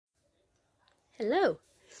Hello.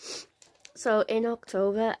 So in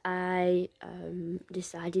October I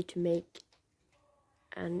decided to make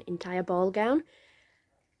an entire ball gown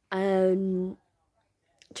to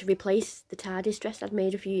replace the Tardis dress I'd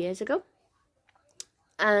made a few years ago,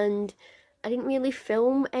 and I didn't really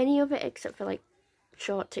film any of it except for like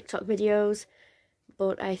short TikTok videos,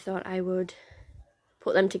 but I thought I would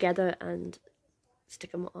put them together and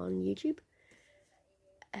stick them on YouTube.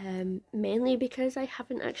 Mainly because I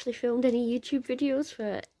haven't actually filmed any YouTube videos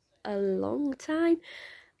for a long time,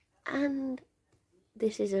 and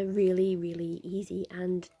this is a really easy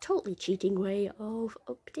and totally cheating way of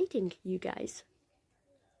updating you guys.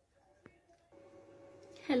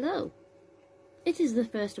 Hello, it is the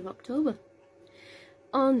 1st of October.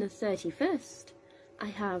 On the 31st I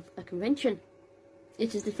have a convention.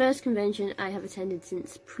 It is the first convention I have attended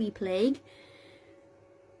since pre-plague,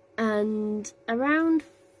 and around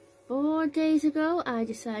 4 days ago I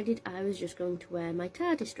decided I was just going to wear my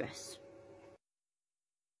Tardis dress.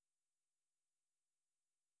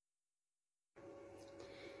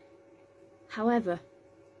 However,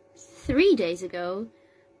 3 days ago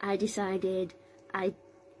I decided I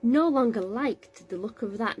no longer liked the look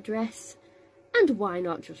of that dress, and why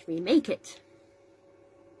not just remake it?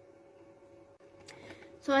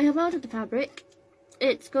 So I have ordered the fabric.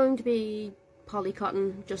 It's going to be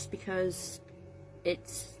polycotton just because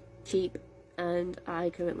it's cheap and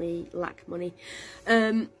I currently lack money.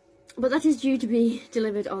 But that is due to be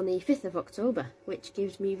delivered on the 5th of October, which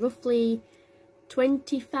gives me roughly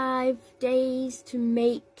 25 days to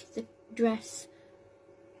make the dress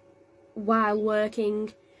while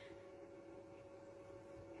working.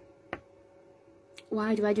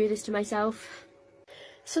 Why do I do this to myself?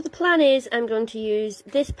 So the plan is I'm going to use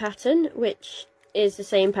this pattern, which is the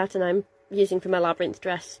same pattern I'm using for my labyrinth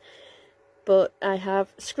dress, but I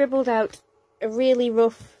have scribbled out a really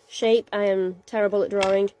rough shape. I am terrible at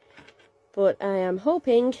drawing, but I am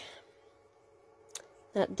hoping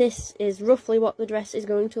that this is roughly what the dress is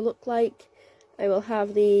going to look like. I will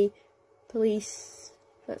have the police,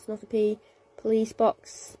 that's not a P, police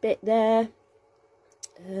box bit there,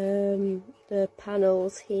 the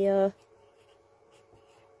panels here,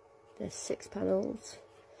 there's 6 panels,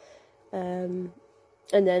 and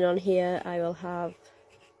then on here I will have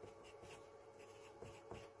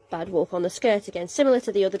Bad Wolf on the skirt again, similar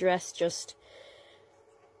to the other dress, just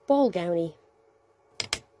ball gowny.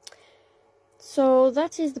 So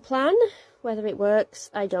that is the plan. Whether it works,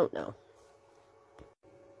 I don't know.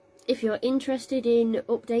 If you're interested in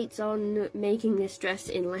updates on making this dress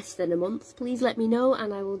in less than a month, please let me know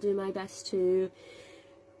and I will do my best to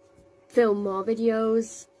film more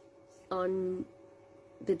videos on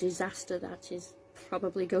the disaster that is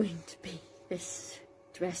probably going to be this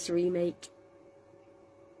dress remake.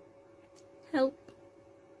 Help.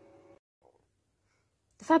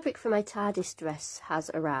 The fabric for my Tardis dress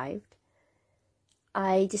has arrived.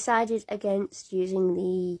 I decided against using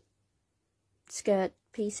the skirt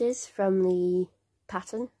pieces from the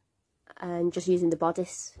pattern and just using the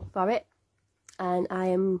bodice for it, and I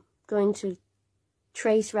am going to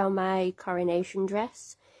trace around my coronation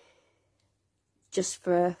dress just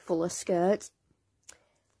for a fuller skirt.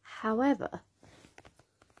 However,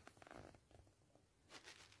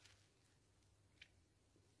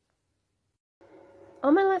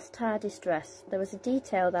 on my last Tardis dress, there was a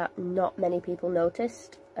detail that not many people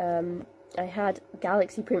noticed. I had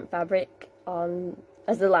galaxy print fabric on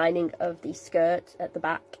as the lining of the skirt at the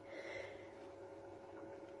back.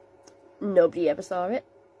 Nobody ever saw it.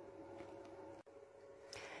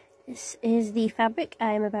 This is the fabric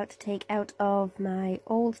I am about to take out of my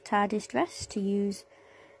old Tardis dress to use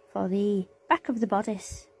for the back of the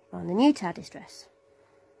bodice on the new Tardis dress.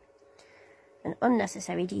 An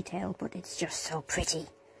unnecessary detail, but it's just so pretty.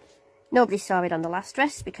 Nobody saw it on the last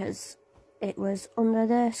dress because it was under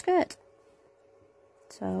the skirt.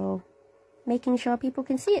 So, making sure people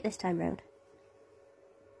can see it this time round.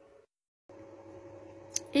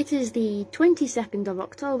 It is the 22nd of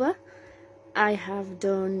October. I have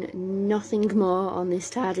done nothing more on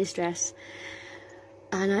this Tardis dress,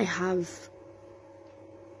 and I have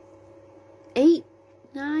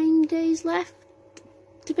 8-9 days left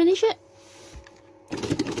to finish it.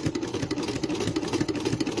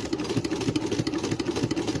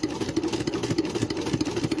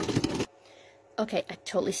 Okay, I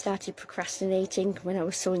totally started procrastinating when I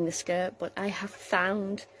was sewing the skirt, but I have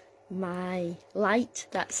found my light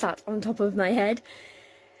that sat on top of my head.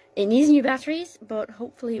 It needs new batteries, but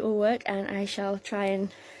hopefully it will work, and I shall try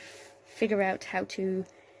and figure out how to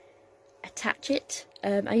attach it.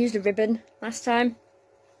 I used a ribbon last time,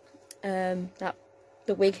 that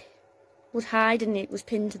the wig would hide and it was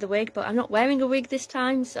pinned to the wig, but I'm not wearing a wig this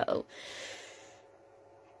time, so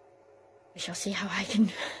I shall see how I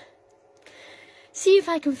can see if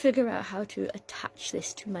I can figure out how to attach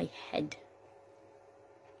this to my head.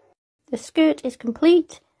 The skirt is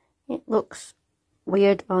complete. It looks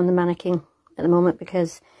weird on the mannequin at the moment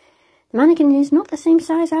because the mannequin is not the same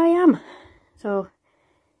size I am, so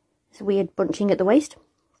it's a weird bunching at the waist.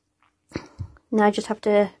 Now I just have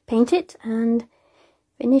to paint it and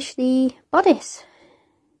finish the bodice.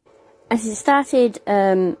 As it started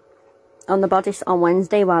on the bodice on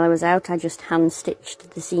Wednesday while I was out, I just hand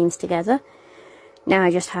stitched the seams together. Now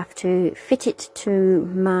I just have to fit it to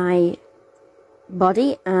my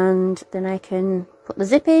body and then I can put the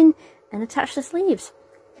zip in and attach the sleeves.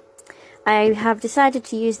 I have decided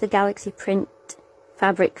to use the Galaxy print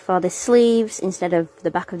fabric for the sleeves instead of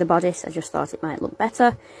the back of the bodice. I just thought it might look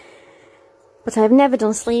better. But I've never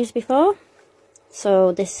done sleeves before,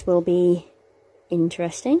 so this will be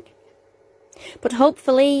interesting. But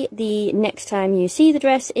hopefully the next time you see the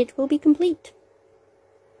dress, it will be complete.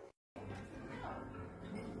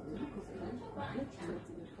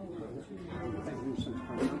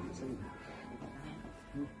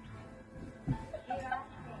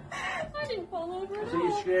 I didn't fall over at all. See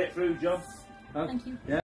you straight through, John. Huh? Thank you. Yeah.